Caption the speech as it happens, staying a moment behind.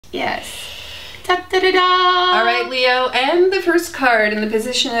Yes. Ta-da-da-da! All right, Leo, and the first card in the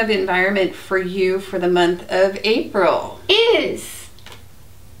position of environment for you for the month of April is...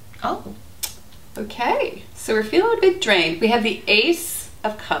 Oh. Okay, so we're feeling a bit drained. We have the Ace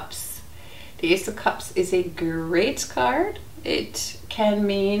of Cups. The Ace of Cups is a great card. It can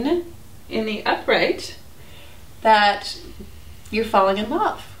mean, in the upright, that you're falling in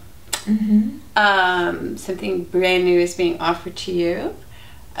love. Something brand new is being offered to you,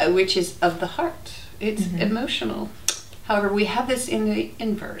 which is of the heart. It's emotional. However, we have this in the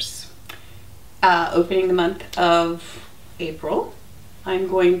inverse. Opening the month of April, I'm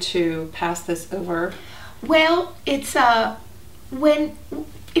going to pass this over. Well, it's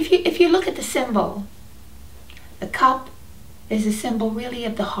if you look at the symbol, the cup is a symbol really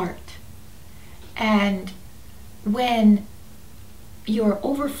of the heart. And when you're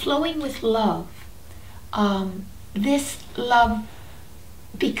overflowing with love, this love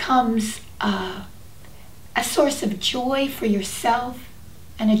becomes a source of joy for yourself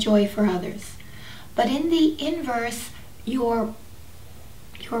and a joy for others. But in the inverse, you're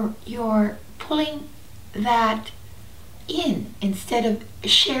pulling that in instead of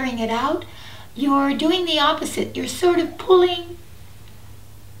sharing it out. You're doing the opposite. You're sort of pulling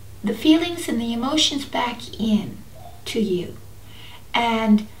the feelings and the emotions back in to you.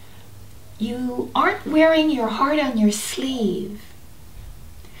 And you aren't wearing your heart on your sleeve.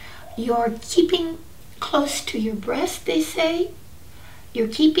 You're keeping close to your breast, they say. You're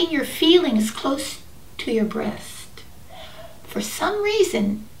keeping your feelings close to your breast. For some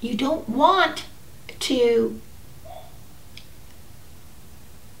reason, you don't want to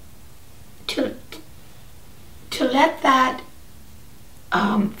let that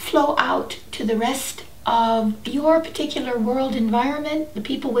flow out to the rest of your particular world environment, the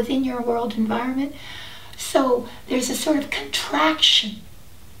people within your world environment. So there's a sort of contraction,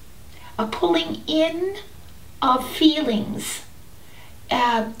 a pulling in of feelings.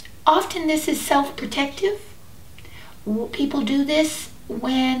 Often this is self-protective. People do this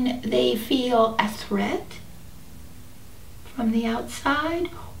when they feel a threat from the outside,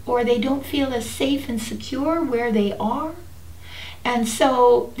 or they don't feel as safe and secure where they are. And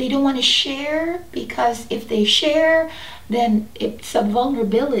so they don't want to share, because if they share, then it's a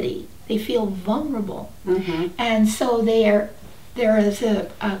vulnerability. They feel vulnerable. And so there is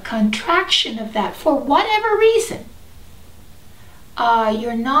a contraction of that. For whatever reason,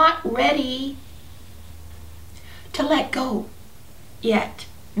 you're not ready to let go yet.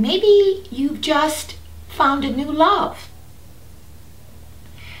 Maybe you've just found a new love.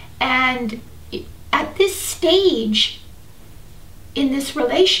 And at this stage in this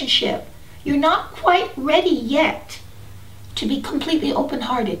relationship, you're not quite ready yet to be completely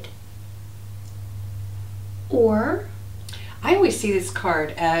open-hearted. Or I always see this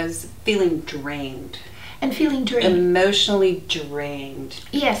card as feeling drained. And feeling drained. Emotionally drained.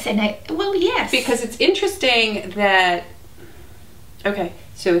 Yes, and well, yes. Because it's interesting that, okay,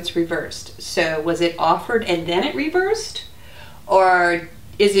 so it's reversed. So was it offered and then it reversed? Or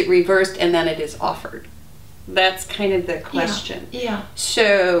is it reversed and then it is offered? That's kind of the question. Yeah.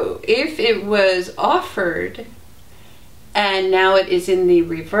 So if it was offered and now it is in the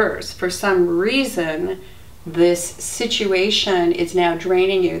reverse, for some reason, this situation is now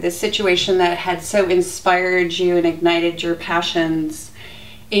draining you. This situation that had so inspired you and ignited your passions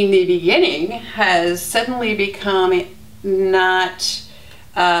in the beginning has suddenly become not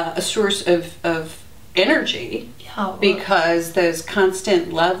a source of energy, because those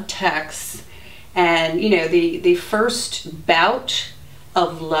constant love texts and, you know, the first bout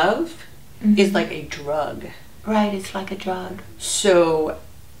of love is like a drug. Right, it's like a drug. So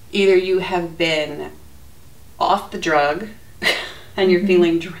either you have been off the drug and you're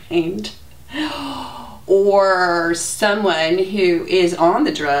feeling drained, or someone who is on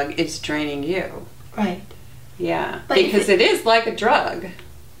the drug is draining you. Right. Yeah, but because it is like a drug.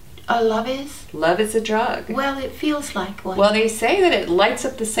 Love is? Love is a drug. Well, it feels like one. Well, they say that it lights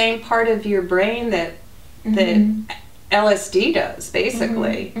up the same part of your brain that LSD does,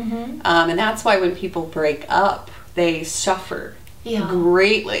 basically. And that's why when people break up, they suffer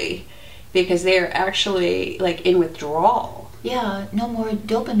greatly, because they're actually like in withdrawal. Yeah, no more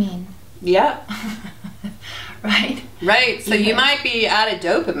dopamine. Yeah. Right? Right, so you might be out of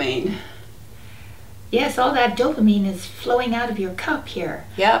dopamine. Yes, all that dopamine is flowing out of your cup here.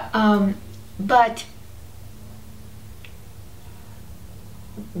 Yep. But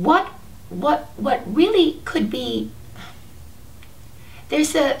what really could be,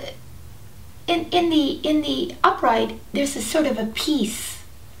 there's a in the upright, there's a sort of a peace,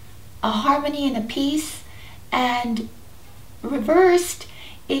 a harmony and a peace, and reversed,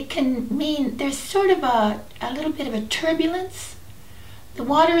 it can mean there's sort of a little bit of a turbulence. The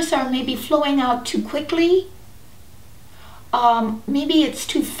waters are maybe flowing out too quickly. Maybe it's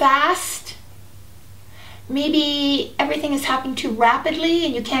too fast. Maybe everything is happening too rapidly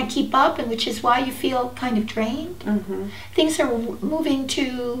and you can't keep up, and which is why you feel kind of drained. Mm-hmm. Things are moving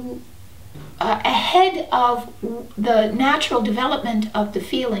to ahead of the natural development of the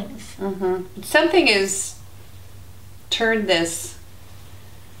feelings. Mm-hmm. Something has turned this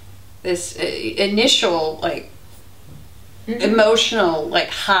initial like emotional like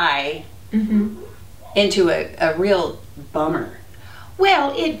high into a real bummer.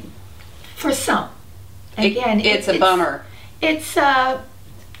 Well, for some. Again, it's a bummer. It's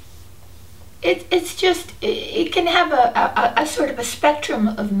just, it can have a sort of a spectrum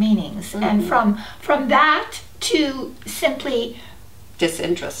of meanings, and from that to simply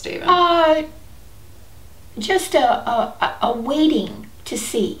disinterest, even just a waiting to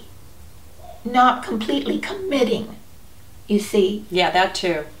see, not completely committing. You see? Yeah, that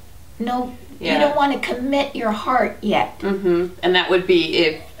too. No, yeah. You don't want to commit your heart yet. Mm-hmm. And that would be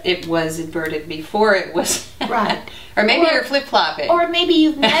if it was inverted before it was. Right. Or maybe you're flip-flopping. Or maybe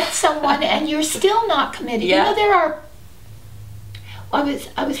you've met someone and you're still not committed. Yeah. You know, there are, I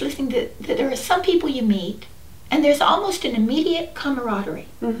was listening to, that there are some people you meet and there's almost an immediate camaraderie.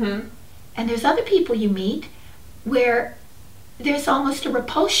 Mm-hmm. And there's other people you meet where there's almost a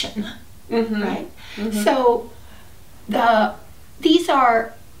repulsion, right? Mm-hmm. So these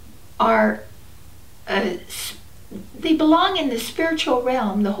are they belong in the spiritual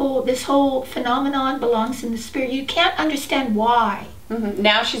realm. This whole phenomenon belongs in the spirit. You can't understand why. Mm-hmm.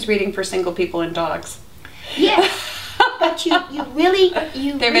 Now she's reading for single people and dogs. Yes, but you really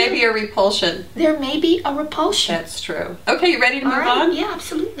there may be a repulsion. There may be a repulsion. That's true. Okay, you ready to move on? on? Yeah,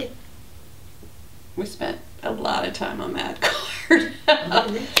 absolutely. We spent a lot of time on that card.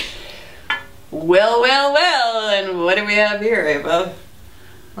 Well, and what do we have here, Ava?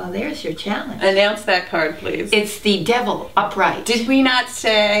 Well, there's your challenge. Announce that card, please. It's the Devil upright. Did we not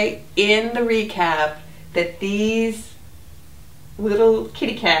say in the recap that these little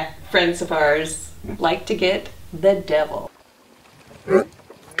kitty cat friends of ours like to get the devil? You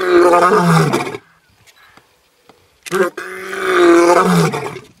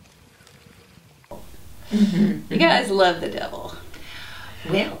guys love the devil.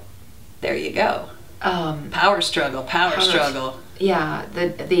 Well, there you go. Power struggle. Yeah,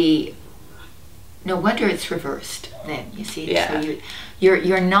 the no wonder it's reversed then, you see. Yeah. So you're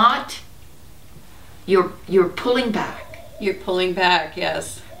pulling back. You're pulling back,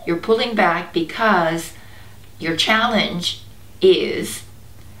 yes. You're pulling back because your challenge is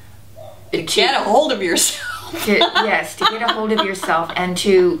to get a hold of yourself. to get a hold of yourself and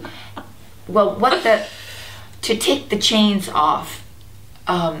to take the chains off,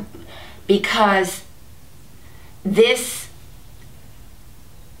 because this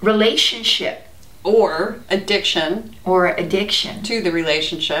relationship or addiction to the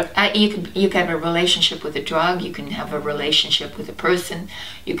relationship, you can have a relationship with a drug, you can have a relationship with a person,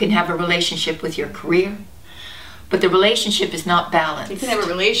 you can have a relationship with your career, but the relationship is not balanced. You can have a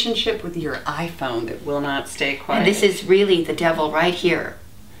relationship with your iPhone that will not stay quiet. And this is really the devil right here.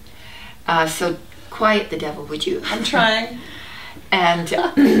 So quiet the devil, would you? I'm trying. And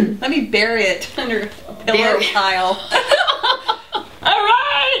let me bury it under a pillow pile. All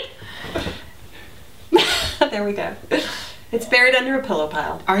right. There we go. It's buried under a pillow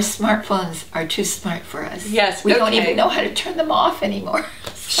pile. Our smartphones are too smart for us. Yes, we don't even know how to turn them off anymore.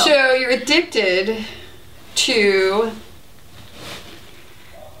 So you're addicted to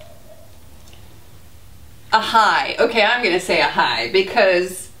a high. Okay, I'm going to say a high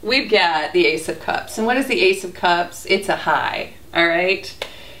because we've got the Ace of Cups. And what is the Ace of Cups? It's a high. All right.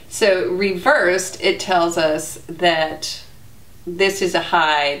 So reversed, it tells us that this is a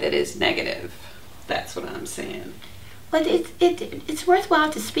high that is negative. That's what I'm saying. But it's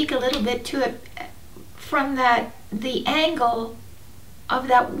worthwhile to speak a little bit to it from the angle of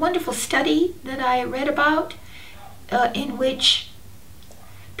that wonderful study that I read about, in which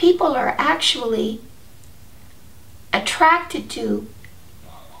people are actually attracted to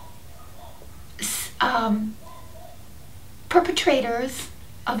perpetrators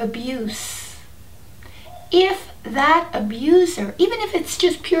of abuse. If that abuser, even if it's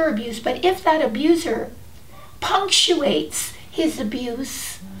just pure abuse, but if that abuser punctuates his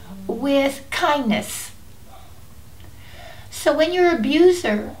abuse with kindness. So when your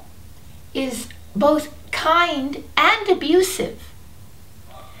abuser is both kind and abusive,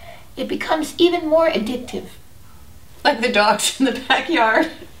 it becomes even more addictive. Like the dogs in the backyard.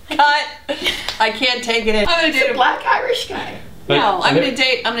 Cut! I can't take it in. I'm gonna It's a black Irish guy. No, I'm gonna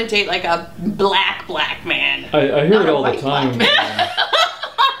date like a black man. I hear Not it a all the white time.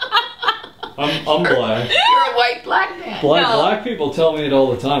 I'm black. You're a white black man. Black people tell me it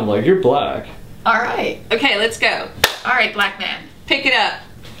all the time. Like, you're black. All right. Okay, let's go. All right, black man. Pick it up.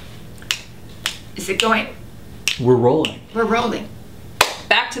 Is it going? We're rolling. We're rolling.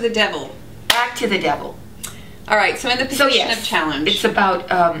 Back to the devil. Back to the devil. All right, so in the So position yes, of challenge. it's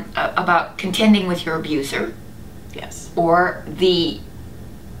about contending with your abuser, Yes. or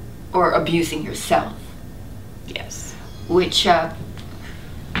abusing yourself. Yes. Which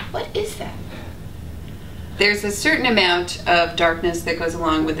what is that? There's a certain amount of darkness that goes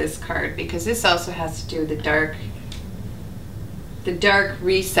along with this card, because this also has to do with the dark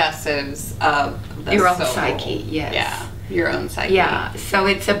recesses of the Your own soul. psyche, yes. Yeah, your own psyche. Yeah. So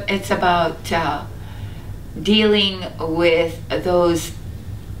it's about dealing with those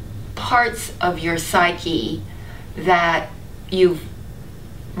parts of your psyche that you've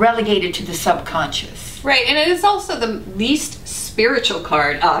relegated to the subconscious. Right, and it is also the least spiritual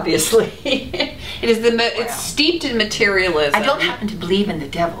card, obviously. It is it's steeped in materialism. I don't happen to believe in the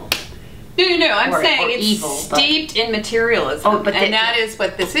devil. No, I'm Or saying it's evil, steeped in materialism. Oh, but and that is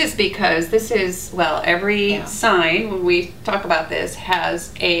what this is, because this is, well, every sign, when we talk about this,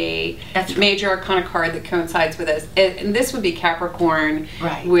 has a That's right. major arcana card that coincides with this. And this would be Capricorn,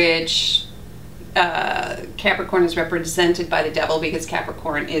 Right. which Capricorn is represented by the devil, because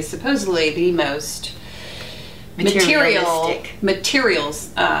Capricorn is supposedly the most materials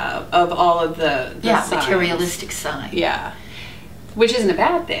of all of the signs. Materialistic sign. Yeah. Which isn't a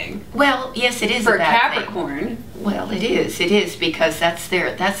bad thing. Well, yes, it is For a bad Capricorn. thing. Well, it is because that's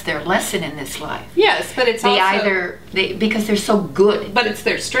their lesson in this life. Yes, but it's because they're so good. But it's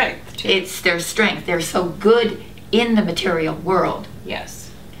their strength, too. It's their strength. They're so good in the material world.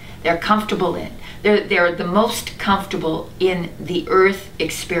 Yes. They're comfortable in. They're the most comfortable in the earth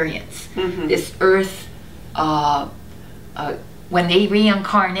experience. Mm-hmm. This earth, when they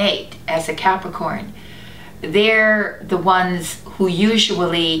reincarnate as a Capricorn, they're the ones who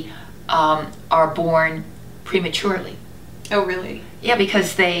usually are born prematurely. Oh, really? Yeah,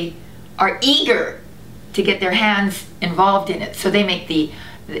 because they are eager to get their hands involved in it. So they make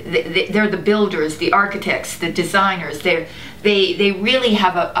they're the builders, the architects, the designers. They really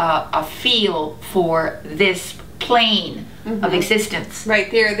have a feel for this plane of existence. Right,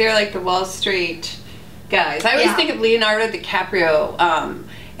 they're like the Wall Street guys. I always think of Leonardo DiCaprio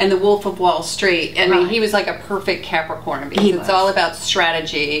and the Wolf of Wall Street. I mean, he was like a perfect Capricorn, because it's all about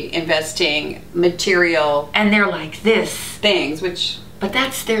strategy, investing, material, and they're like this things, which... But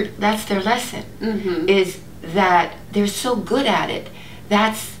that's their lesson, is that they're so good at it.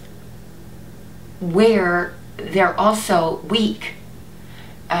 That's where they're also weak.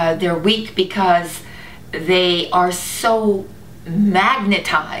 They're weak because they are so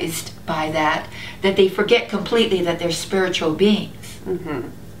magnetized by that they forget completely that they're spiritual beings.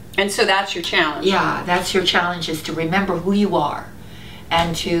 And so that's your challenge. Yeah, that's your challenge, is to remember who you are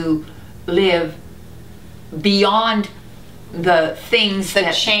and to live beyond the things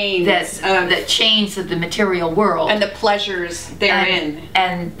the chains of the material world and the pleasures therein,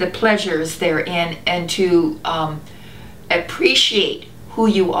 and the pleasures therein, and to appreciate who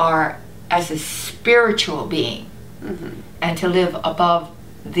you are as a spiritual being, and to live above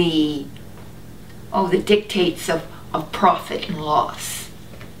the dictates of profit and loss,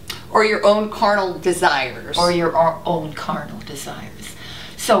 or your own carnal desires, own carnal desires.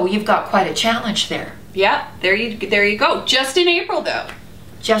 So you've got quite a challenge there. Yeah, there you go. Just in April, though.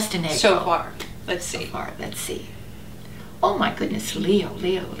 Just in April. So far. Let's see. Oh my goodness, Leo.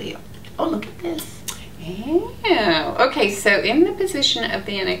 Oh, look at this. Yeah. Okay, so in the position of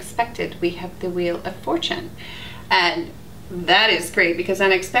the unexpected, we have the Wheel of Fortune. And that is great, because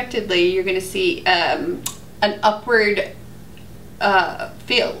unexpectedly you're going to see an upward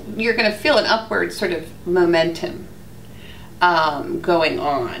you're going to feel an upward sort of momentum going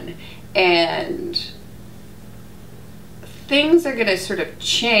on. And things are going to sort of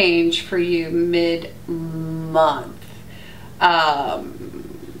change for you mid-month.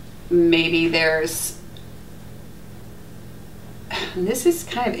 Maybe there's... This is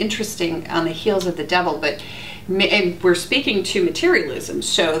kind of interesting on the heels of the devil, but and we're speaking to materialism,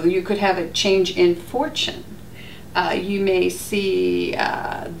 so you could have a change in fortune. You may see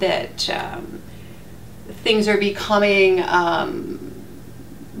that things are becoming, well,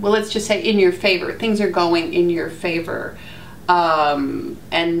 let's just say in your favor. Things are going in your favor. And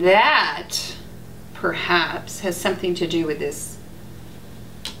that perhaps has something to do with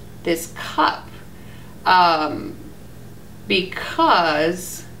this cup.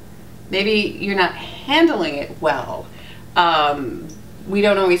 Because maybe you're not handling it well. we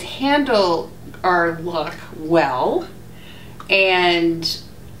don't always handle our luck well, and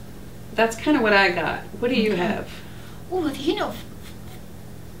that's kind of what I got. What do you have? Well, you know,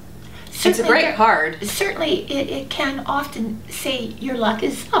 It's a great card. certainly it can often say your luck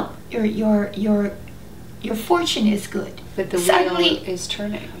is up, your fortune is good. But the Suddenly, wheel is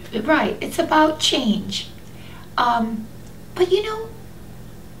turning. right, it's about change. But you know,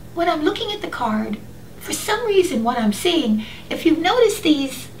 when I'm looking at the card, for some reason what I'm seeing, if you've noticed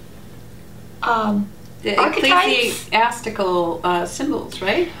these The archetypes, ecclesiastical symbols,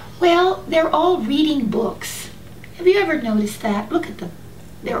 right? well, they're all reading books. Have you ever noticed that? Look at them.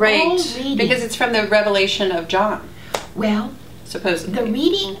 They're all reading. Because it's from the Revelation of John, Well, supposedly. the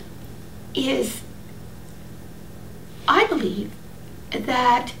reading is, I believe,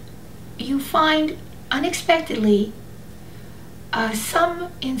 that you find unexpectedly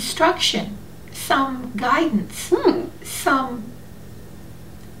some instruction, some guidance, some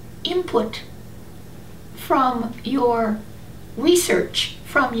input from your research,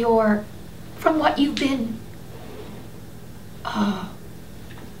 from what you've been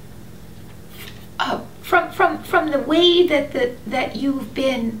from the way that you've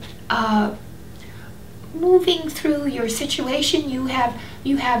been moving through your situation. You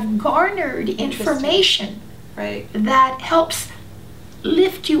have garnered information Right. that helps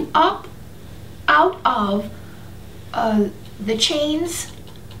lift you up out of the chains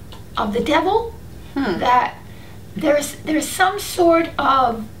of the devil. That there's some sort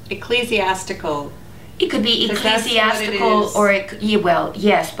of, Ecclesiastical, it could be 'Cause that's what it ecclesiastical, is. or yeah, well,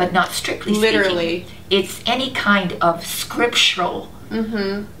 yes, but not strictly speaking. literally. It's any kind of scriptural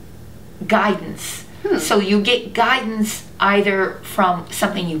guidance. So you get guidance either from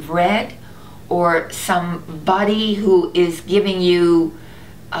something you've read, or somebody who is giving you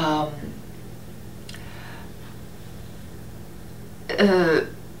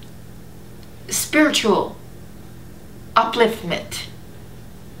spiritual upliftment.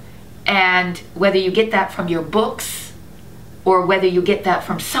 And whether you get that from your books, or whether you get that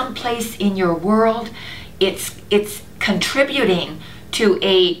from someplace in your world, it's contributing to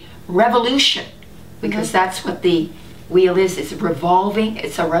a revolution, because that's what the wheel is. It's revolving.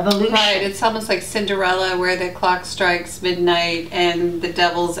 It's a revolution. Right, it's almost like Cinderella, where the clock strikes midnight and the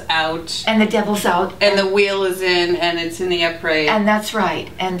devil's out And the devil's out. and the wheel is in and it's in the upright. And that's right.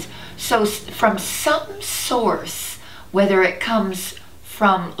 And so from some source, whether it comes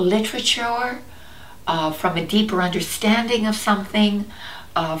from literature, from a deeper understanding of something,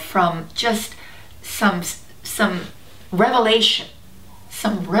 from just some revelation,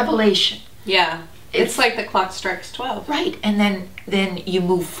 Yeah, it's like the clock strikes 12. right? And then you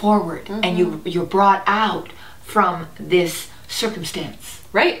move forward, and you're brought out from this circumstance,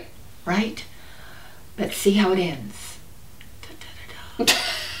 Right. right? Let's see how it ends.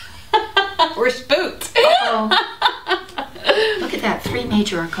 We're spooked. Oh, look at that, 3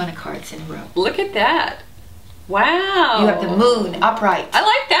 major arcana cards in a row. Look at that. Wow. You have the moon upright. I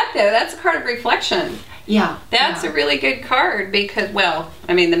like that though. That's a card of reflection. Yeah. That's yeah. a really good card because, well,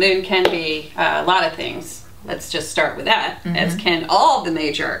 I mean, the moon can be a lot of things. Let's just start with that, as can all the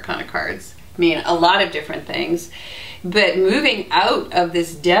major arcana cards mean a lot of different things. But moving out of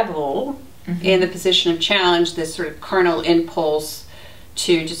this devil in the position of challenge, this sort of carnal impulse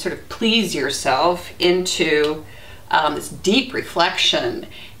to just sort of please yourself, into this deep reflection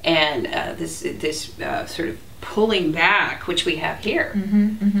and this sort of pulling back, which we have here.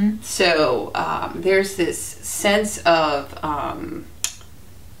 So there's this sense of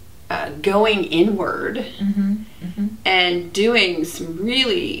going inward and doing some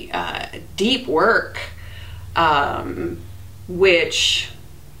really deep work, which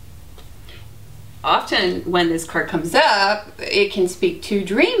often when this card comes up, it can speak to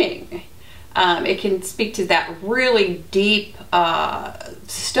dreaming. It can speak to that really deep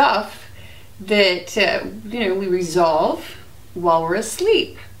stuff that we resolve while we're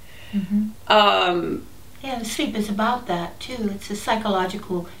asleep. Yeah, sleep is about that too. It's a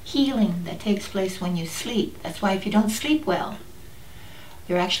psychological healing that takes place when you sleep. That's why if you don't sleep well,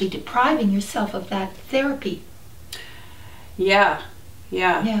 you're actually depriving yourself of that therapy. Yeah.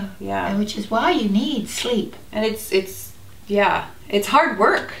 And which is why you need sleep. And it's hard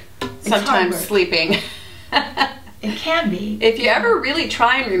work sometimes, hard work. sleeping. It can be. If you ever really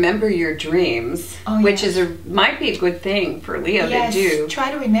try and remember your dreams, which yes. might be a good thing for Leo Yes, to do. try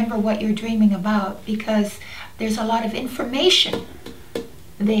to remember what you're dreaming about, because there's a lot of information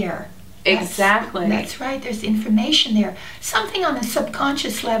there. Exactly. That's right, there's information there. Something on a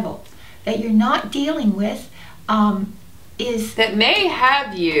subconscious level that you're not dealing with is... That may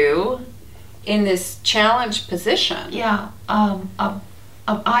have you in this challenged position. Yeah, of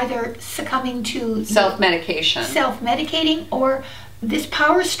either succumbing to Self-medication. self-medicating, or this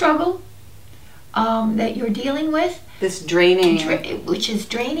power struggle that you're dealing with, This draining. which is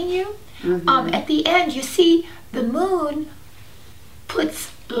draining you. Mhm. At the end, you see the moon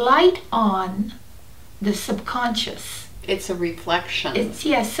puts light on the subconscious. It's a reflection. It's,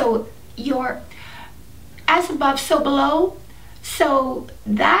 yes, so you're as above, so below. So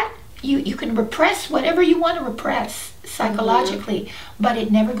that you can repress whatever you want to repress psychologically, but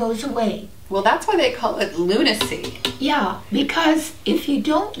it never goes away. Well, that's why they call it lunacy. Yeah, because if you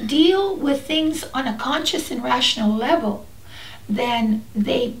don't deal with things on a conscious and rational level, then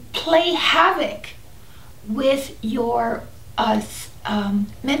they play havoc with your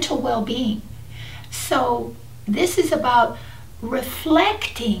mental well-being. So this is about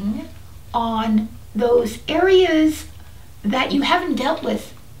reflecting on those areas that you haven't dealt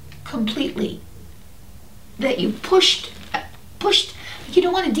with completely, that you pushed, you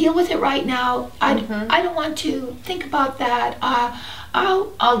don't want to deal with it right now. I don't want to think about that.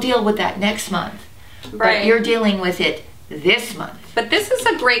 I'll deal with that next month. Right. But you're dealing with it this month. But this is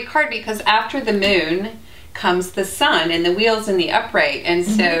a great card because after the moon comes the sun and the wheels in the upright. And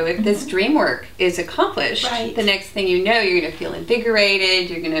so if this dream work is accomplished, Right. the next thing you know, you're going to feel invigorated.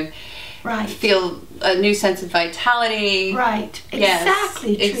 You're going to Right. feel a new sense of vitality. Right. Yes,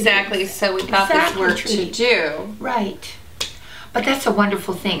 Exactly. Trudy. exactly. So we've got Exactly, this work Trudy. to do. Right. But that's a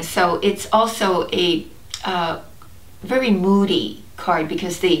wonderful thing. So it's also a very moody card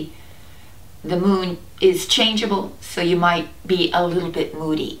because the moon is changeable, so you might be a little bit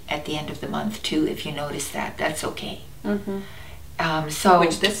moody at the end of the month too. If you notice that, that's okay. So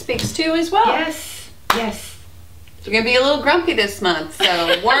Which this speaks to as well. yes, yes, You're going to be a little grumpy this month.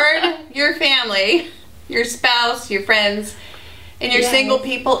 So word your family, your spouse, your friends, and your Yes. single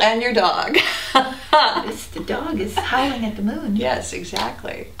people and your dog. the dog is howling at the moon. Yes,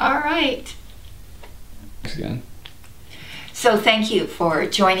 exactly. All right. Thanks again. So thank you for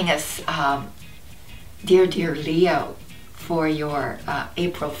joining us, dear Leo, for your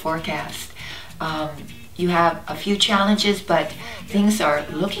April forecast. You have a few challenges, but things are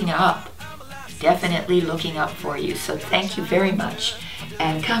looking up, definitely looking up for you. So thank you very much.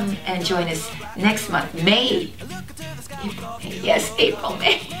 And come and join us next month, May. Yes, April,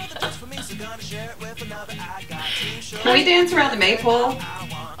 May. Can we dance around the maypole?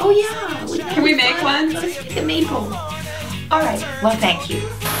 Oh yeah. Can we make one? Let's make a maple. All right. Well, thank you.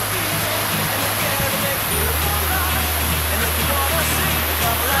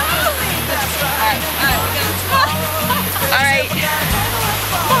 All right.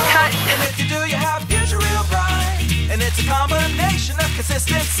 Cut. And if you do, you have future real bright. And it's a combination of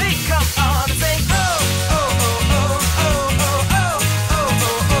consistency. Come on and sing. Oh, oh, oh, oh, oh, oh, oh, oh,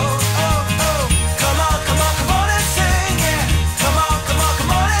 oh, oh, oh, oh. Come on, come on, come on and sing, yeah. Come on, come on,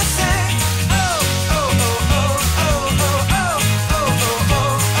 come on and sing. Oh, oh, oh, oh, oh, oh, oh, oh, oh,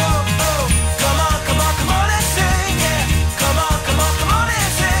 oh, oh, oh. Come on, come on, come on and sing, yeah. Come on, come on, come on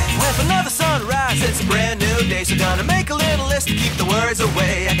and sing. With another sunrise, it's a brand new day, so gonna make a little list to keep the worries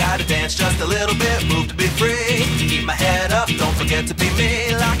away. I gotta dance just a little bit, move to be free. Keep my head up, don't forget to be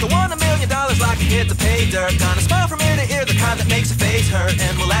me. Like I won $1 million, like I hit the pay dirt. Gonna smile from ear to ear, the kind that makes your face hurt.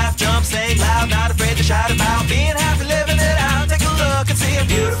 And we'll laugh, jump, sing loud, not afraid to shout about being happy, living it out. Take a look and see a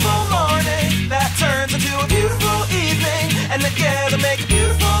beautiful morning that turns into a beautiful evening, and together make a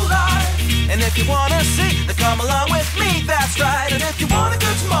beautiful life. And if you wanna see, then come along with me, that's right. And if you want a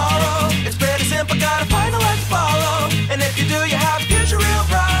good tomorrow, it's pretty simple, gotta find a light to follow. And if you do, you have a future real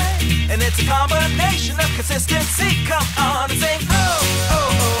bright. And it's a combination of consistency, come on.